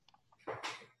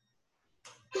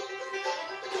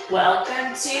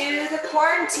Welcome to the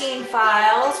Quarantine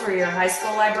Files, where your high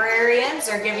school librarians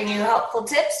are giving you helpful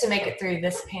tips to make it through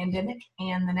this pandemic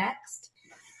and the next.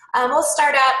 We'll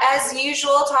start out, as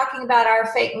usual, talking about our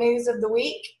fake news of the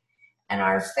week. And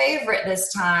our favorite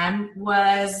this time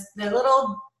was the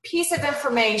little piece of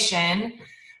information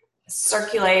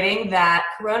circulating that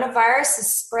coronavirus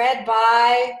is spread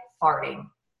by farting.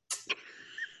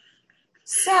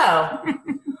 So,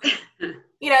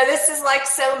 this is like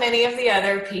so many of the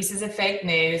other pieces of fake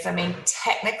news. I mean,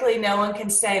 technically no one can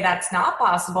say that's not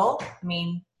possible. I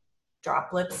mean,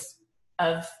 droplets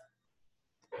of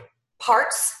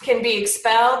parts can be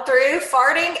expelled through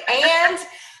farting and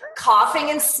coughing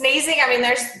and sneezing. I mean,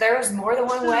 there's more than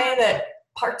one way that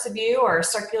parts of you are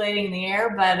circulating in the air,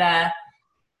 but I'd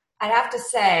have to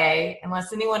say,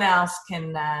 unless anyone else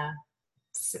can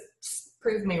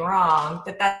prove me wrong,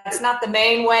 that's not the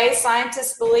main way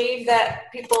scientists believe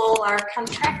that people are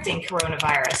contracting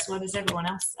coronavirus. What does everyone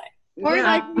else say?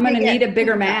 Yeah, I'm going to need a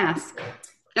bigger mask.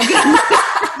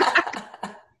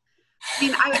 I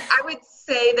mean, I would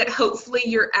say that hopefully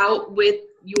you're out with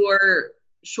your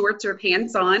shorts or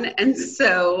pants on, and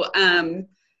so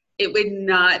it would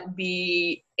not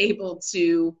be able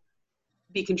to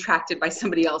be contracted by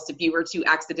somebody else if you were to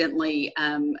accidentally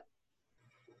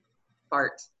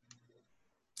fart.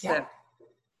 Yeah. So,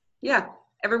 yeah,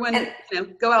 everyone,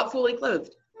 go out fully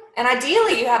clothed. And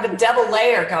ideally, you have a double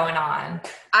layer going on.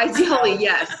 Ideally,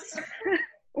 yes.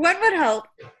 What would help?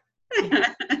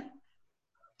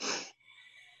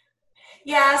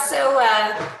 Yeah, so,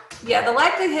 the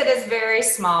likelihood is very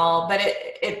small, but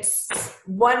it's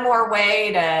one more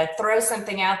way to throw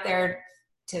something out there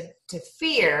to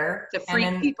fear. To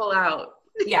freak people out.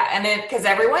 Yeah, and then, because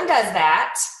everyone does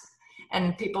that,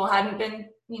 and people hadn't been,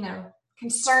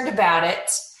 concerned about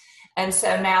it. And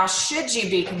so now, should you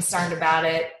be concerned about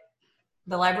it,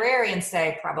 the librarians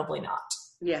say probably not.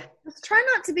 Yeah. Let's try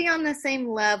not to be on the same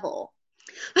level.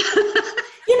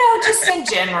 Just in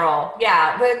general.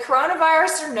 Yeah, but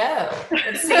coronavirus or no,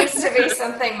 it seems to be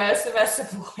something most of us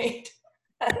avoid.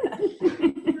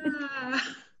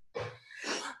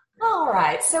 All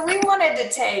right, so we wanted to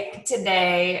take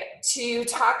today to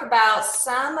talk about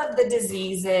some of the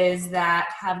diseases that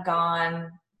have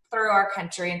gone through our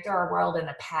country and through our world in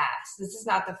the past. This is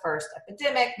not the first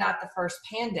epidemic, not the first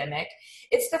pandemic.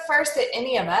 It's the first that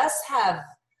any of us have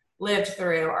lived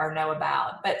through or know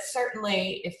about. But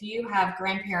certainly if you have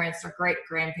grandparents or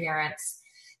great-grandparents,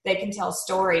 they can tell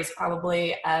stories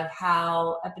probably of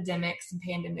how epidemics and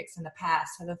pandemics in the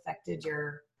past have affected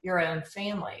your own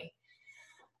family.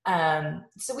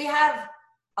 So we have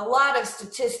a lot of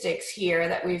statistics here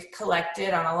that we've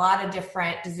collected on a lot of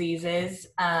different diseases.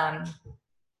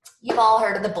 You've all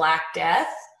heard of the Black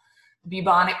Death,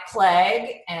 bubonic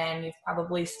plague, and you've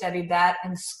probably studied that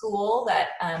in school,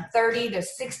 that 30 to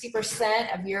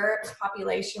 60% of Europe's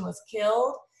population was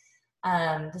killed.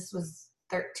 This was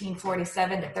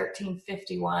 1347 to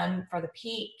 1351 for the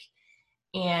peak.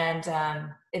 And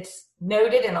it's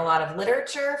noted in a lot of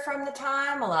literature from the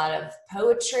time, a lot of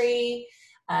poetry.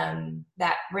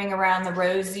 That Ring Around the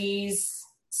Rosies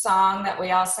song that we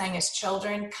all sang as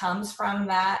children comes from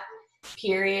that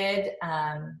period.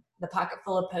 The Pocket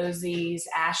Full of Posies,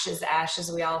 Ashes,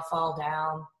 Ashes, We All Fall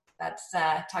Down. That's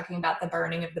talking about the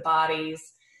burning of the bodies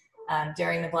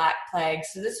during the Black Plague.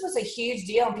 So this was a huge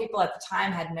deal, and people at the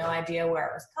time had no idea where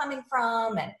it was coming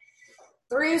from. And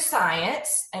through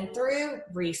science and through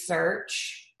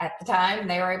research at the time,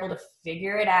 they were able to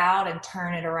figure it out and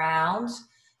turn it around.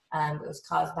 It was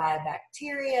caused by a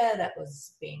bacteria that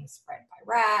was being spread by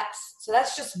rats. So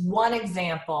that's just one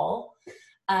example.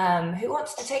 Who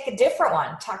wants to take a different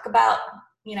one? Talk about,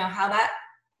 how that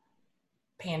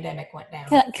pandemic went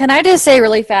down. Can I just say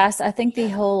really fast, I think the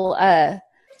whole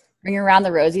Ring Around the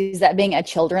Rosies, that being a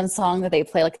children's song that they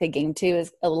play like the game to,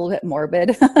 is a little bit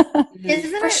morbid.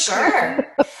 Isn't For it? sure.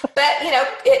 But,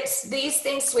 it's these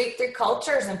things sweep through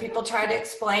cultures, and people try to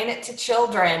explain it to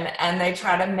children, and they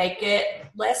try to make it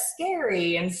less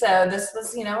scary. And so this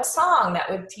was, a song that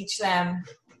would teach them,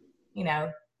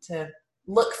 to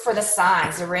look for the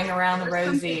signs, to ring around the rosies.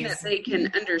 Something that they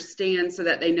can understand so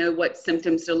that they know what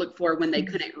symptoms to look for when they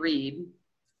couldn't read.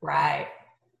 Right.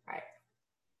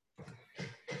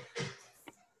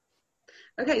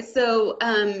 Okay, so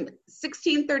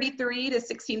 1633 to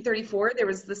 1634, there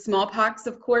was the smallpox,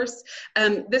 of course.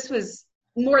 This was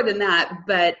more than that,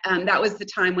 but that was the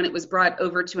time when it was brought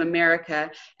over to America,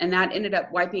 and that ended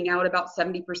up wiping out about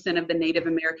 70% of the Native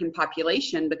American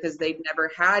population because they'd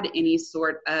never had any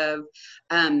sort of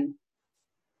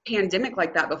pandemic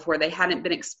like that before. They hadn't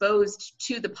been exposed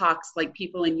to the pox like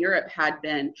people in Europe had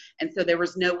been. And so there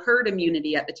was no herd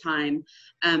immunity at the time.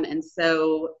 And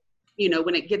so,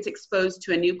 when it gets exposed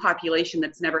to a new population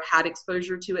that's never had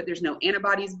exposure to it, there's no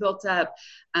antibodies built up.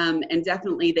 And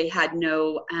definitely they had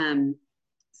no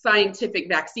scientific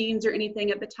vaccines or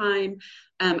anything at the time.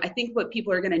 I think what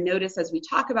people are going to notice as we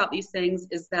talk about these things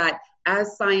is that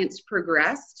as science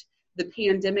progressed, the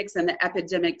pandemics and the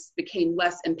epidemics became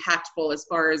less impactful as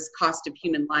far as cost of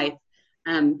human life.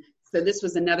 So this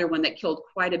was another one that killed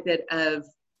quite a bit of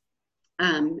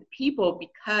people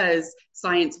because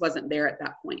science wasn't there at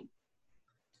that point.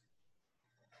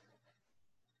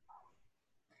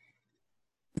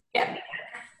 Yeah.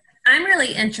 I'm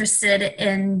really interested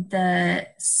in the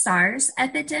SARS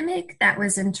epidemic that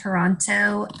was in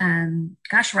Toronto,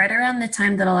 right around the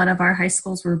time that a lot of our high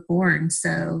schools were born.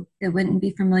 So it wouldn't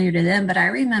be familiar to them, but I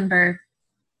remember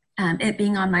it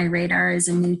being on my radar as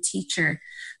a new teacher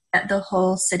that the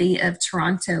whole city of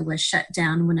Toronto was shut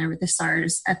down whenever the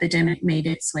SARS epidemic made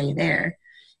its way there.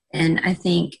 And I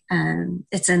think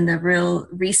it's in the real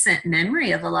recent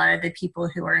memory of a lot of the people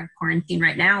who are in quarantine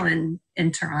right now in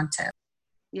Toronto.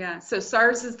 Yeah, so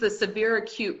SARS is the severe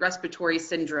acute respiratory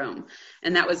syndrome,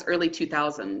 and that was early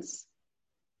 2000s.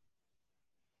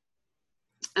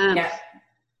 Yeah,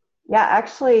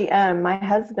 actually, my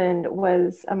husband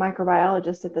was a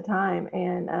microbiologist at the time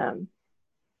and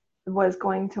was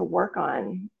going to work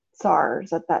on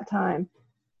SARS at that time.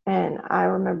 And I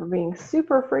remember being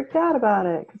super freaked out about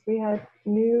it because we had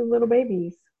new little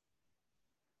babies.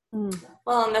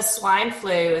 Well, and the swine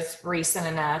flu is recent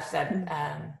enough that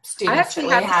students I actually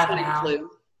that we had have the swine now. flu.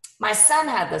 My son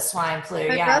had the swine flu.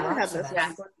 My brother had the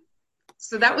swine flu.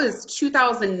 So that was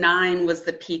 2009 was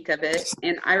the peak of it.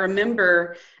 And I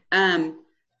remember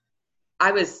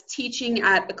I was teaching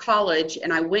at the college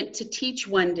and I went to teach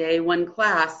one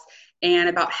class, and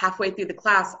about halfway through the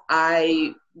class,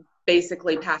 I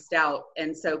basically passed out.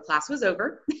 And so class was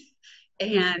over.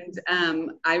 And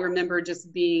I remember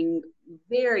just being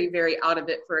very, very out of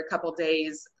it for a couple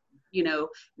days.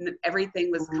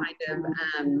 Everything was kind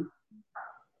of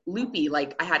loopy.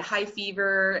 Like I had high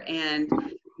fever and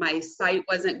my sight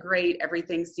wasn't great.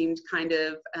 Everything seemed kind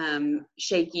of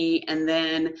shaky. And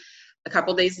then a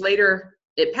couple days later,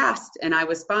 it passed and I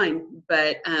was fine.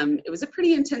 But it was a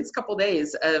pretty intense couple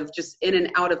days of just in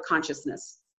and out of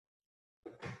consciousness.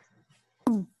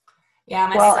 Yeah,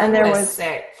 my son was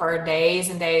sick for days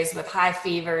and days with high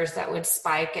fevers that would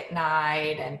spike at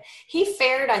night. And he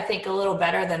fared, I think, a little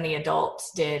better than the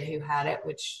adults did who had it,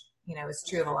 which, is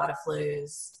true of a lot of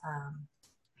flus.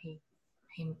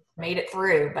 He made it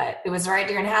through, but it was right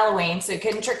during Halloween, so he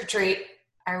couldn't trick or treat.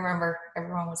 I remember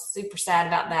everyone was super sad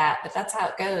about that, but that's how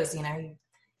it goes. You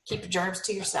keep your germs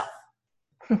to yourself.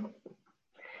 I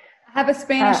have a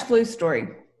Spanish flu story.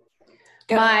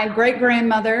 My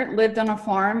great-grandmother lived on a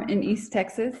farm in East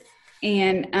Texas,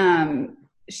 and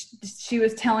she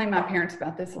was telling my parents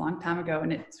about this a long time ago,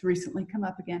 and it's recently come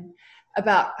up again,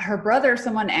 about her brother.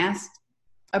 Someone asked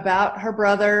about her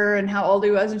brother and how old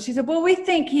he was, and she said, well, we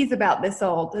think he's about this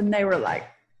old. And they were like,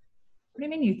 what do you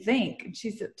mean you think? And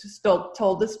she just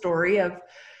told the story of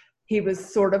he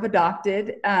was sort of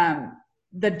adopted.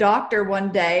 The doctor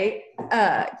one day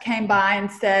came by and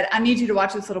said, I need you to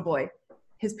watch this little boy.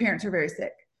 His parents are very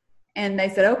sick. And they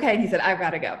said, okay. And he said, I've got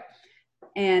to go.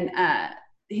 And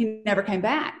he never came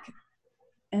back.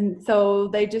 And so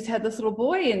they just had this little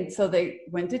boy. And so they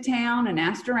went to town and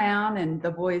asked around, and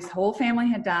the boy's whole family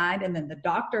had died. And then the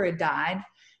doctor had died.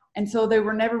 And so they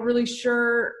were never really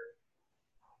sure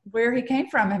where he came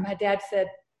from. And my dad said,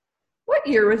 what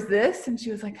year was this? And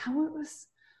she was like, oh, it was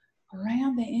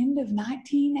around the end of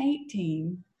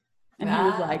 1918. And he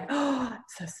was like, oh,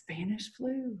 it's a Spanish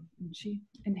flu. And she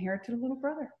inherited a little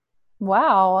brother.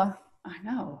 Wow. I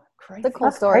know. Crazy. That's a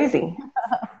cool story. Crazy.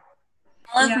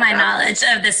 All of my knowledge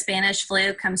of the Spanish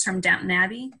flu comes from Downton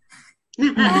Abbey.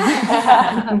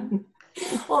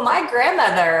 Well, my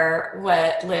grandmother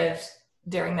lived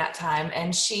during that time,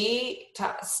 and she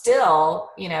still,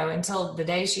 until the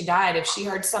day she died, if she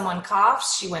heard someone cough,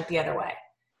 she went the other way.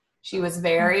 She was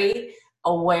very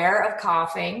aware of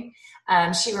coughing.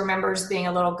 She remembers being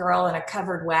a little girl in a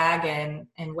covered wagon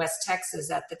in West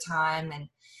Texas at the time.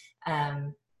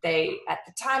 And at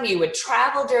the time you would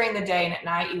travel during the day, and at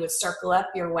night you would circle up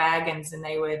your wagons, and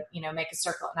they would, make a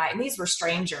circle at night. And these were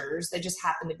strangers. They just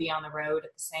happened to be on the road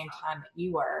at the same time that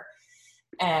you were.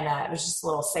 And it was just a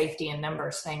little safety in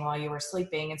numbers thing while you were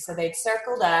sleeping. And so they'd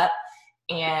circled up,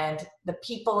 and the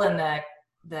people in the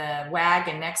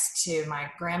wagon next to my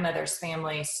grandmother's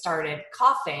family started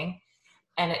coughing.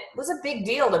 And it was a big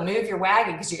deal to move your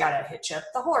wagon because you got to hitch up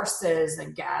the horses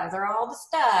and gather all the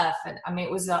stuff. And I mean,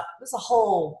 it was a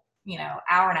whole,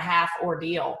 hour and a half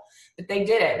ordeal. But they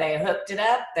did it. They hooked it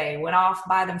up. They went off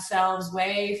by themselves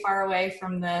way far away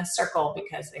from the circle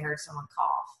because they heard someone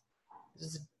cough. It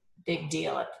was a big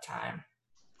deal at the time.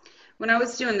 When I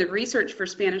was doing the research for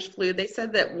Spanish flu, they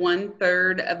said that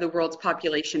 1/3 of the world's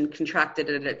population contracted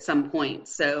it at some point.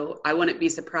 So I wouldn't be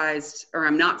surprised, or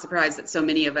I'm not surprised that so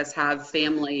many of us have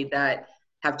family that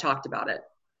have talked about it.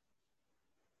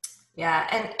 Yeah,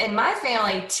 and in my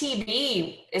family,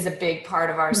 TB is a big part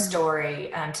of our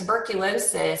story.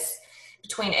 Tuberculosis,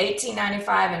 between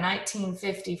 1895 and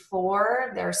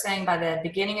 1954, they're saying by the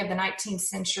beginning of the 19th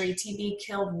century, TB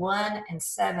killed 1 in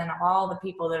 7 of all the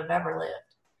people that have ever lived.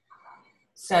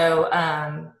 So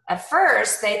at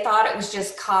first, they thought it was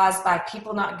just caused by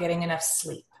people not getting enough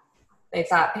sleep. They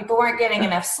thought people weren't getting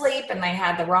enough sleep and they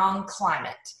had the wrong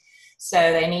climate. So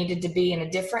they needed to be in a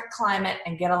different climate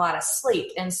and get a lot of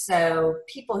sleep. And so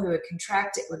people who would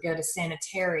contract it would go to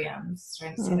sanatoriums,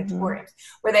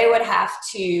 where they would have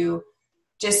to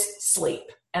just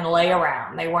sleep and lay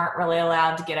around. They weren't really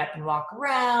allowed to get up and walk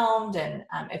around. And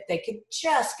if they could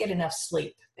just get enough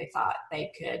sleep, they thought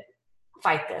they could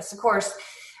fight this. Of course,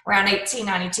 around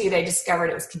 1892, they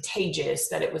discovered it was contagious,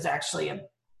 that it was actually a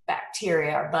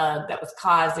bacteria or bug that was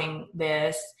causing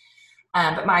this.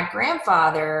 But my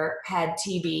grandfather had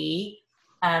TB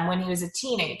when he was a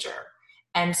teenager.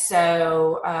 And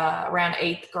so around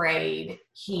 8th grade,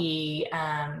 he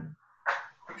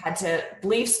had to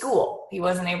leave school. He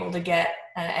wasn't able to get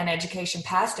an education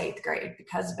past 8th grade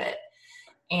because of it.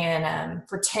 And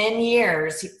for 10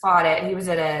 years, he fought it. He was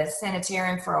at a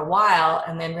sanitarium for a while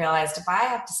and then realized, if I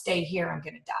have to stay here, I'm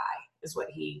going to die, is what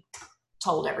he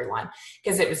told everyone.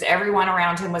 Because it was everyone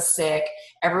around him was sick.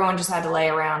 Everyone just had to lay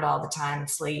around all the time and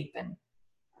sleep. And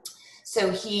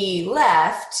so he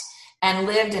left and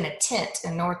lived in a tent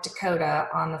in North Dakota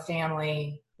on the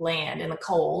family land in the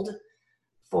cold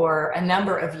for a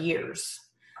number of years.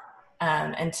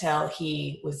 Until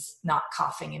he was not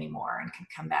coughing anymore and could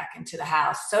come back into the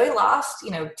house. So he lost,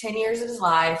 10 years of his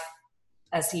life,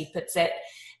 as he puts it.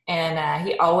 And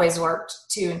he always worked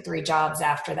 2 and 3 jobs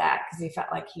after that because he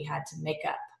felt like he had to make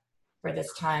up for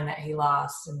this time that he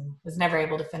lost and was never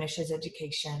able to finish his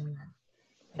education.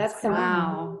 That's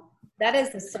wow. That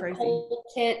is the whole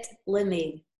tent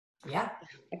living. Yeah.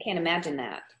 I can't imagine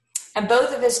that. And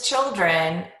both of his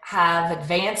children have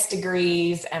advanced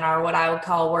degrees and are what I would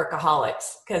call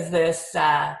workaholics, because this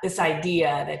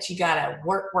idea that you got to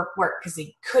work, because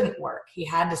he couldn't work. He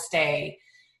had to stay,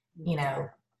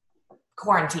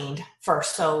 quarantined for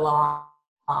so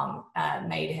long,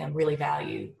 made him really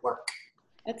value work.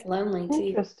 That's lonely too.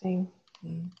 Interesting.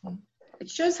 Mm-hmm. It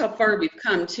shows how far we've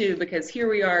come too, because here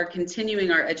we are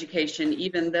continuing our education,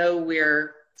 even though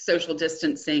we're social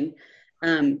distancing.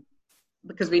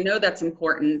 Because we know that's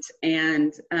important,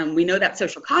 and we know that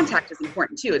social contact is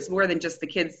important too. It's more than just the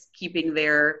kids keeping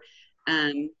their,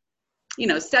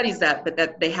 studies up, but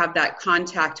that they have that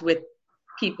contact with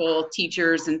people,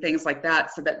 teachers, and things like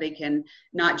that, so that they can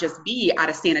not just be at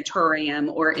a sanatorium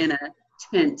or in a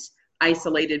tent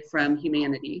isolated from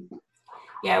humanity.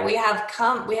 Yeah, we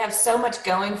have so much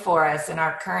going for us in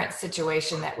our current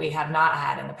situation that we have not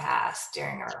had in the past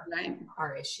during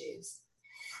our issues.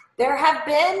 There have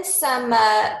been some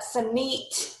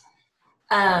neat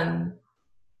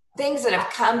things that have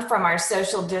come from our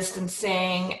social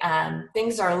distancing.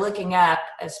 Things are looking up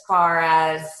as far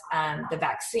as the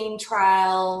vaccine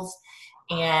trials,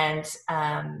 and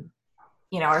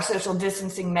our social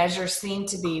distancing measures seem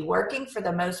to be working for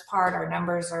the most part. Our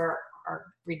numbers are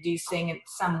reducing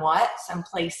somewhat, some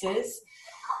places.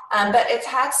 But it's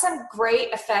had some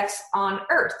great effects on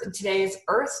Earth. And today is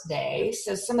Earth Day.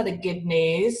 So some of the good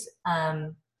news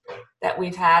that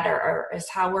we've had is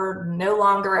how we're no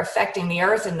longer affecting the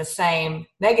Earth in the same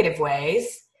negative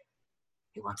ways.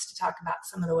 Who wants to talk about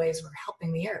some of the ways we're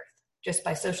helping the Earth just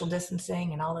by social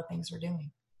distancing and all the things we're doing?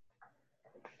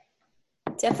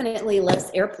 Definitely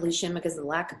less air pollution because of the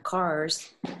lack of cars.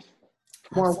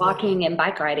 More Absolutely. Walking and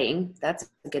bike riding. That's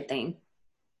a good thing.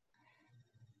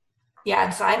 Yeah,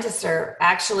 and scientists are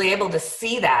actually able to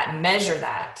see that and measure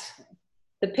that.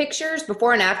 The pictures,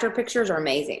 before and after pictures, are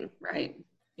amazing. Right.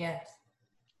 Yes.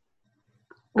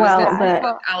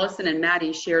 Well, Allison and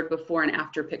Maddie shared before and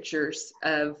after pictures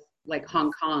of like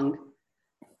Hong Kong.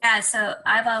 Yeah, so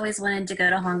I've always wanted to go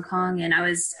to Hong Kong, and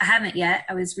I haven't yet.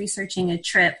 I was researching a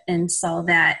trip and saw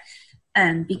that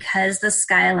because the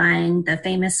skyline, the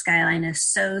famous skyline, is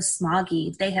so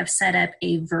smoggy, they have set up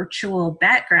a virtual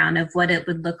background of what it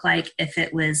would look like if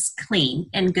it was clean,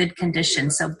 in good condition.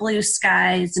 So blue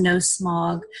skies, no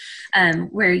smog,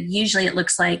 where usually it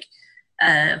looks like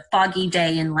a foggy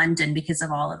day in London because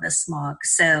of all of the smog.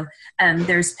 So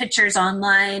there's pictures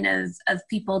online of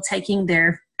people taking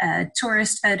their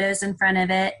tourist photos in front of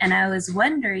it. And I was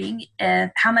wondering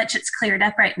how much it's cleared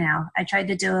up right now. I tried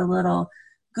to do a little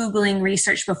Googling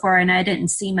research before and I didn't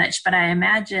see much, but I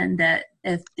imagine that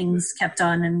if things kept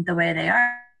on in the way they are,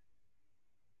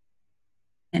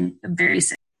 and very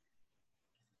soon.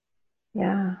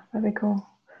 Yeah, that'd be cool.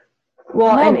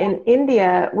 Well, and in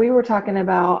India, we were talking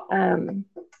about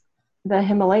the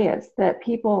Himalayas, that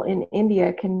people in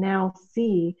India can now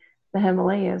see the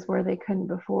Himalayas where they couldn't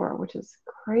before, which is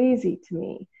crazy to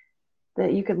me,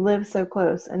 that you could live so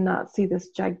close and not see this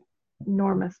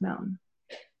ginormous mountain.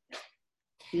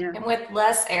 Yeah. And with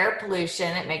less air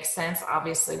pollution, it makes sense.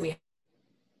 Obviously, we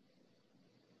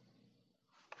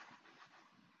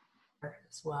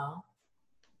as well.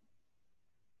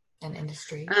 And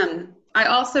industry. I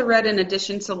also read, in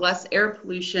addition to less air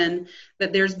pollution,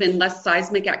 that there's been less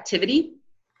seismic activity.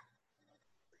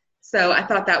 So I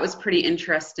thought that was pretty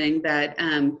interesting that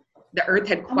the Earth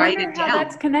had quieted down. How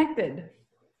that's connected?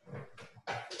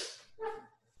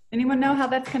 Anyone know how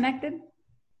that's connected?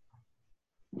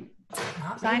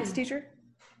 Science teacher?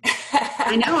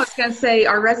 I know. I was going to say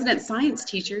our resident science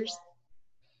teachers.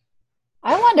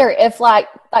 I wonder if, like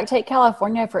take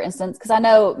California, for instance, because I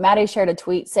know Maddie shared a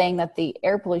tweet saying that the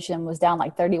air pollution was down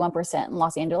like 31% in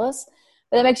Los Angeles.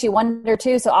 But that makes you wonder,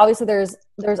 too. So obviously there's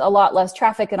a lot less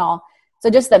traffic and all. So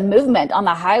just the movement on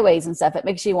the highways and stuff, it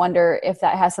makes you wonder if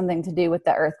that has something to do with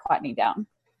the Earth quietening down.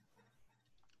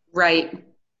 Right.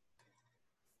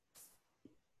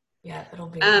 Yeah, it'll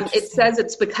be it says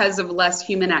it's because of less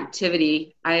human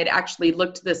activity. I had actually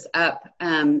looked this up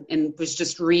and was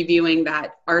just reviewing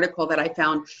that article that I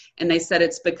found, and they said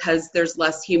it's because there's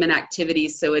less human activity,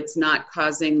 so it's not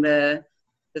causing the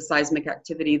seismic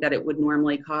activity that it would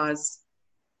normally cause.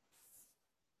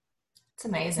 It's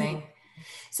amazing.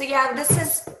 So yeah, this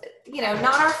is,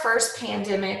 not our first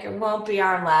pandemic. It won't be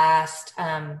our last.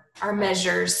 Our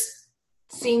measures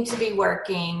seem to be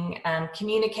working.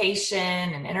 Communication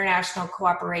and international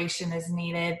cooperation is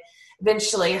needed.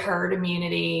 Eventually, herd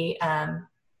immunity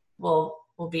will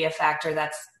be a factor.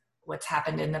 That's what's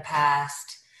happened in the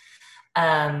past.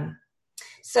 And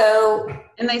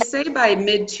they say by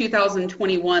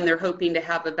mid-2021, they're hoping to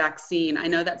have a vaccine. I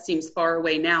know that seems far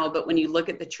away now, but when you look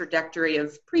at the trajectory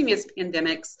of previous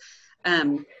pandemics,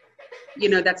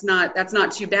 that's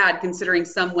not too bad, considering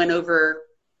some went over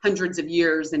hundreds of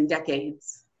years and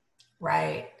decades.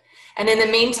 Right. And in the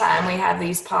meantime, we have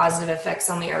these positive effects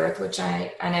on the Earth, which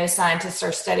I know scientists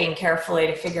are studying carefully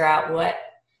to figure out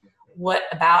what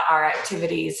about our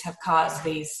activities have caused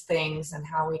these things and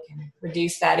how we can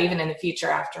reduce that even in the future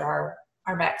after our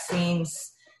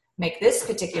vaccines make this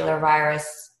particular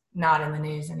virus not in the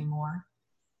news anymore.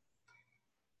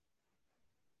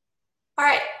 All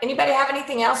right. Anybody have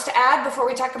anything else to add before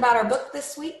we talk about our book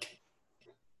this week?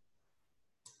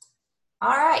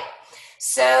 All right.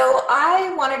 So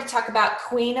I wanted to talk about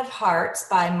Queen of Hearts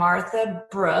by Martha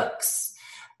Brooks.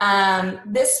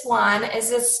 This one is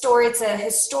a story. It's a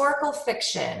historical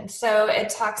fiction. So it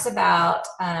talks about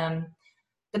the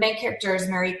main character is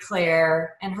Mary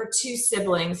Claire and her two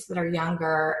siblings that are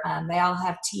younger. They all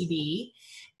have TB,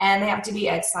 and they have to be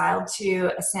exiled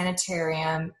to a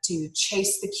sanitarium to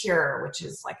chase the cure, which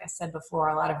is, like I said before,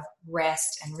 a lot of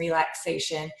rest and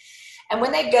relaxation. And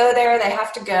when they go there, they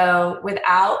have to go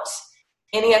without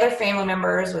any other family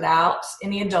members, without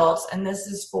any adults. And this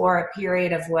is for a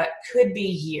period of what could be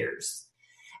years.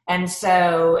 And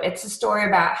so it's a story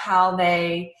about how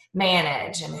they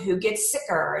manage and who gets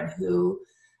sicker and who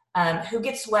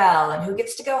gets well and who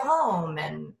gets to go home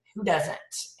and who doesn't.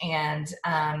 And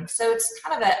so it's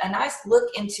kind of a nice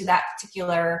look into that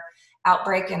particular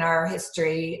outbreak in our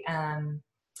history and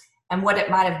what it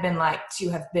might have been like to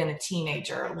have been a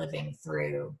teenager living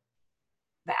through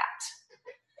that.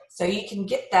 So you can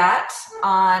get that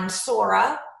on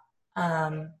Sora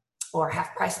or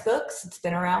Half Price Books. It's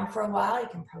been around for a while. You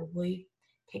can probably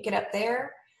pick it up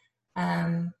there.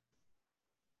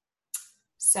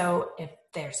 So if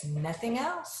there's nothing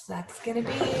else, that's going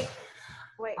to be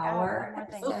our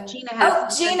thing.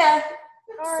 Gina.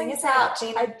 Sing us out,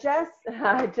 Gina.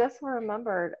 I just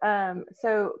remembered.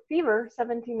 So Fever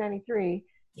 1793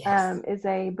 is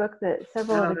a book that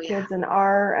several of the kids in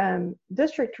our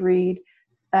district read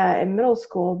in middle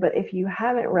school. But if you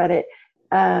haven't read it,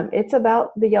 it's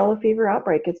about the yellow fever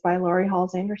outbreak. It's by Laurie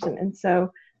Halls Anderson. And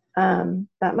so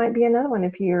that might be another one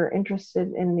if you're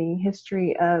interested in the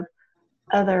history of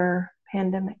other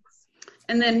pandemics.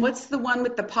 And then what's the one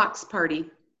with the pox party?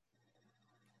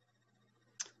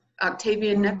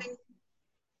 Octavian nothing?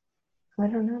 I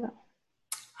don't know that.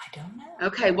 I don't know.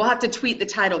 Okay, we'll have to tweet the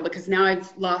title because now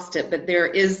I've lost it. But there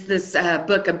is this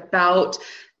book about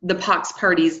the pox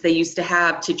parties they used to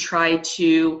have to try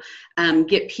to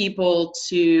get people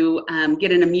to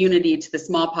get an immunity to the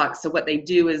smallpox. So what they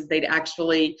do is they'd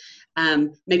actually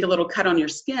make a little cut on your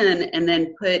skin and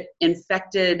then put an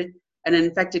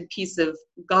infected piece of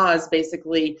gauze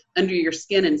basically under your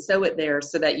skin and sew it there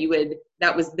so that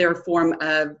that was their form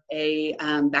of a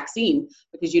vaccine,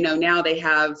 because now they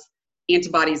have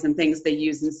antibodies and things they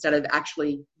use instead of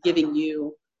actually giving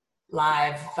you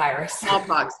live virus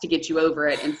smallpox to get you over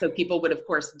it. And so people would of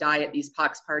course die at these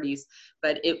pox parties,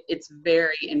 but it's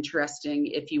very interesting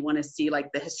if you want to see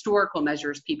like the historical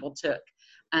measures people took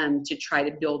to try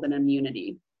to build an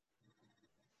immunity.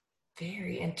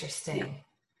 Very interesting.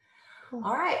 Yeah.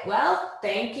 All right. Well,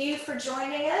 thank you for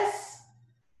joining us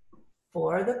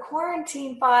for the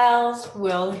Quarantine Files.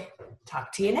 We'll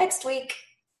talk to you next week.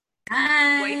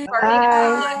 Bye.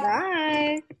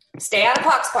 Bye. Bye. Stay out of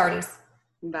pox parties.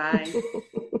 Bye.